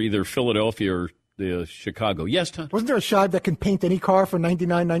park for either Philadelphia or Chicago. Yes, Tom? Wasn't there a Scheib that can paint any car for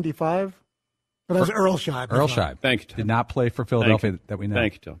 $99.95? That was Earl Scheib. Earl Scheib. Thank you, Tom. Did not play for Philadelphia that we know.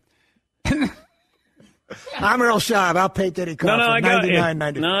 Thank you, Tom. I'm Earl Scheib. I'll paint any car for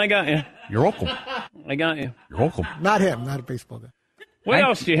 $99.95. No, I got you. You're welcome. I got you. You're welcome. Not him. Not a baseball guy. What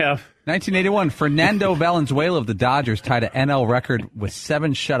else do you have? 1981, Fernando Valenzuela of the Dodgers tied an NL record with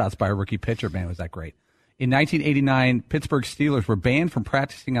 7 shutouts by a rookie pitcher. Man, was that great. In 1989, Pittsburgh Steelers were banned from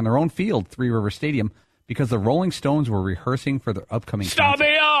practicing on their own field, Three River Stadium, because the Rolling Stones were rehearsing for their upcoming Stop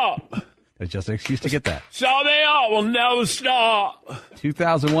concert. me up! That's just an excuse to get that. Stop me up! Will never stop!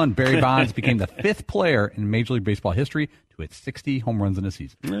 2001, Barry Bonds became the 5th player in Major League Baseball history to hit 60 home runs in a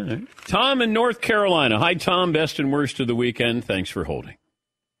season. All right. Tom in North Carolina. Hi, Tom. Best and worst of the weekend. Thanks for holding.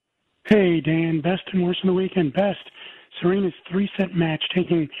 Hey, Dan. Best and worst of the weekend. Best, Serena's 3-set match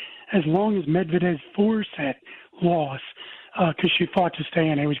taking as long as Medvedev's 4-set loss because she fought to stay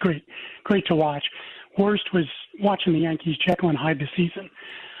in. It was great to watch. Worst was watching the Yankees Jekyll and Hyde this season.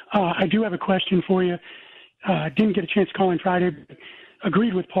 I do have a question for you. Didn't get a chance to call in Friday, but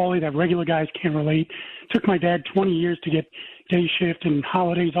agreed with Paulie that regular guys can't relate. Took my dad 20 years to get day shift and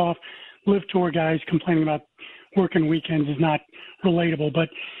holidays off. Live tour guys complaining about working weekends is not relatable. But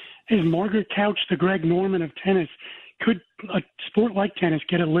is Margaret Couch the Greg Norman of tennis? Could a sport like tennis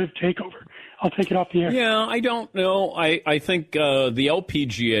get a live takeover? I'll take it off the air. Yeah, I don't know. I think the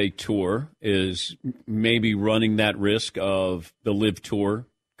LPGA Tour is maybe running that risk of the live tour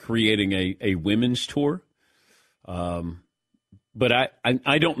creating a women's tour. But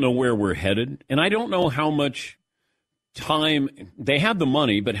I don't know where we're headed, and I don't know how much time they have the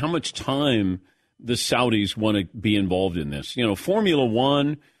money, but how much time the Saudis want to be involved in this. You know, Formula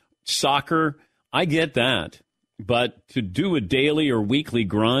One, soccer, I get that. But to do a daily or weekly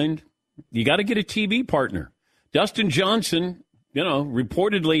grind, you got to get a TV partner. Dustin Johnson,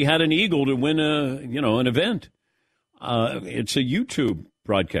 reportedly had an eagle to win an event. It's a YouTube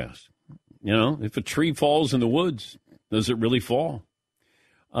broadcast. If a tree falls in the woods, does it really fall?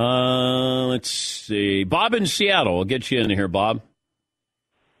 Let's see. Bob in Seattle. I'll get you in here, Bob.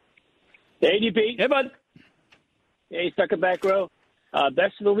 Hey, DP. Hey, bud. Hey, stuck it back row.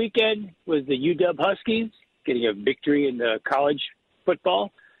 Best of the weekend was the UW Huskies getting a victory in the college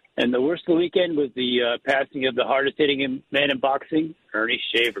football. And the worst of the weekend was the passing of the hardest-hitting man in boxing, Ernie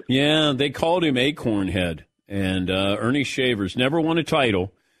Shavers. Yeah, they called him Acorn Head. And Ernie Shavers never won a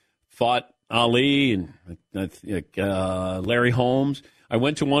title, fought Ali and Larry Holmes. I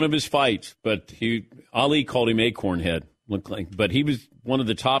went to one of his fights, but Ali called him Acorn Head. But he was one of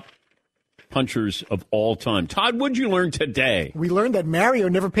the top punchers of all time. Todd, what'd you learn today? We learned that Mario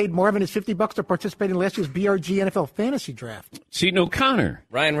never paid more than his $50 to participate in last year's BRG NFL fantasy draft. Seton O'Connor.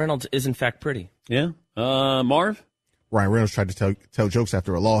 Ryan Reynolds is, in fact, pretty. Yeah. Marv? Ryan Reynolds tried to tell jokes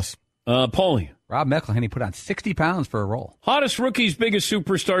after a loss. Paulie. Rob McElroy put on 60 pounds for a role. Hottest rookies, biggest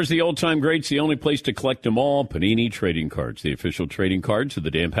superstars, the all-time greats, the only place to collect them all. Panini Trading Cards, the official trading cards of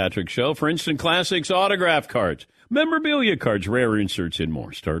the Dan Patrick Show. For instant classics, autograph cards, memorabilia cards, rare inserts, and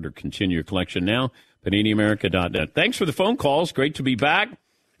more. Start or continue your collection now. PaniniAmerica.net. Thanks for the phone calls. Great to be back.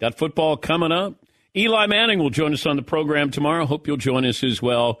 Got football coming up. Eli Manning will join us on the program tomorrow. Hope you'll join us as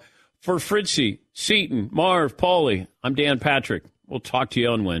well. For Fritzy, Seton, Marv, Paulie, I'm Dan Patrick. We'll talk to you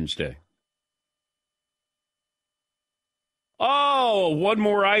on Wednesday. Oh, one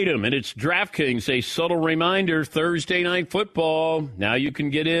more item, and it's DraftKings, a subtle reminder, Thursday Night Football. Now you can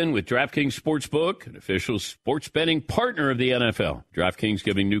get in with DraftKings Sportsbook, an official sports betting partner of the NFL. DraftKings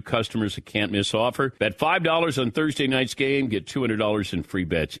giving new customers a can't-miss offer. Bet $5 on Thursday night's game, get $200 in free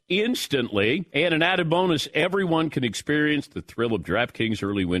bets instantly. And an added bonus, everyone can experience the thrill of DraftKings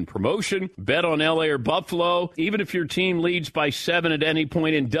early win promotion. Bet on LA or Buffalo. Even if your team leads by 7 at any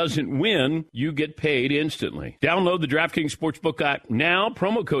point and doesn't win, you get paid instantly. Download the DraftKings Sportsbook app now.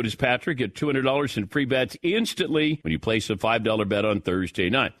 Promo code is Patrick. Get $200 in free bets instantly when you place a $5 bet on Thursday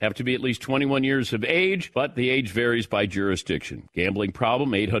night. Have to be at least 21 years of age, but the age varies by jurisdiction. Gambling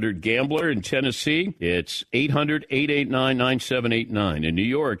problem, 800-GAMBLER. In Tennessee, it's 800-889-9789. In New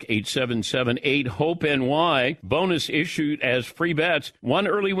York, 877-8-HOPE-NY. Bonus issued as free bets. One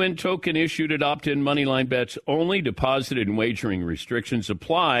early win token issued at opt-in moneyline bets only. Deposit and wagering restrictions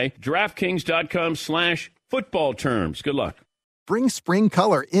apply. DraftKings.com/football terms. Good luck. Bring spring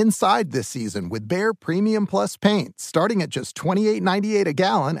color inside this season with Behr Premium Plus paint, starting at just $28.98 a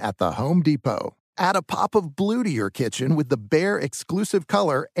gallon at the Home Depot. Add a pop of blue to your kitchen with the Behr exclusive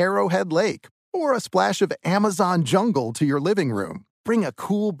color Arrowhead Lake, or a splash of Amazon Jungle to your living room. Bring a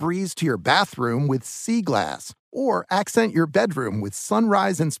cool breeze to your bathroom with Sea Glass, or accent your bedroom with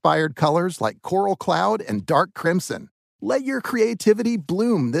sunrise-inspired colors like Coral Cloud and Dark Crimson. Let your creativity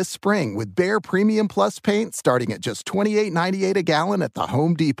bloom this spring with Behr Premium Plus paint starting at just $28.98 a gallon at the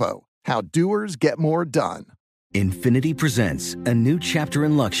Home Depot. How doers get more done. Infiniti presents a new chapter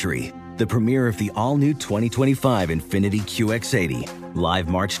in luxury, the premiere of the all-new 2025 Infiniti QX80, live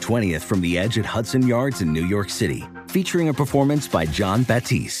March 20th from the Edge at Hudson Yards in New York City, featuring a performance by John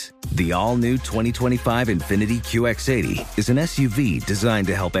Batiste. The all-new 2025 Infiniti QX80 is an SUV designed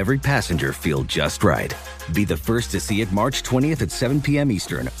to help every passenger feel just right. Be the first to see it March 20th at 7 p.m.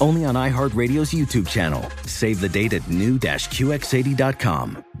 Eastern, only on iHeartRadio's YouTube channel. Save the date at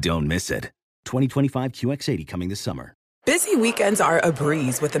new-QX80.com. Don't miss it. 2025 QX80 coming this summer. Busy weekends are a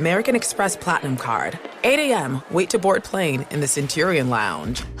breeze with American Express Platinum Card. 8 a.m., wait to board plane in the Centurion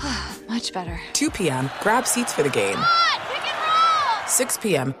Lounge. Much better. 2 p.m., grab seats for the game. 6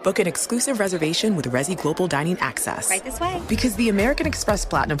 p.m., book an exclusive reservation with Resi Global Dining Access. Right this way. Because the American Express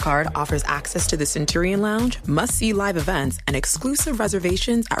Platinum Card offers access to the Centurion Lounge, must-see live events, and exclusive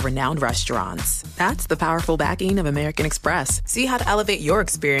reservations at renowned restaurants. That's the powerful backing of American Express. See how to elevate your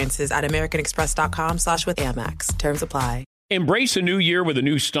experiences at americanexpress.com/withAmex. Terms apply. Embrace a new year with a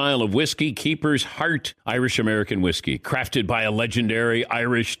new style of whiskey, Keeper's Heart Irish American Whiskey. Crafted by a legendary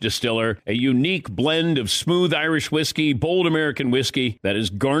Irish distiller, a unique blend of smooth Irish whiskey, bold American whiskey that has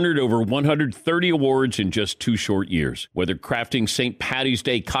garnered over 130 awards in just 2 short years. Whether crafting St. Paddy's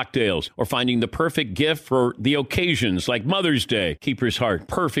Day cocktails or finding the perfect gift for the occasions like Mother's Day, Keeper's Heart,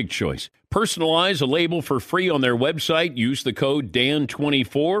 perfect choice. Personalize a label for free on their website. Use the code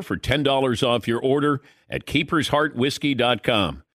DAN24 for $10 off your order at keepersheartwhiskey.com.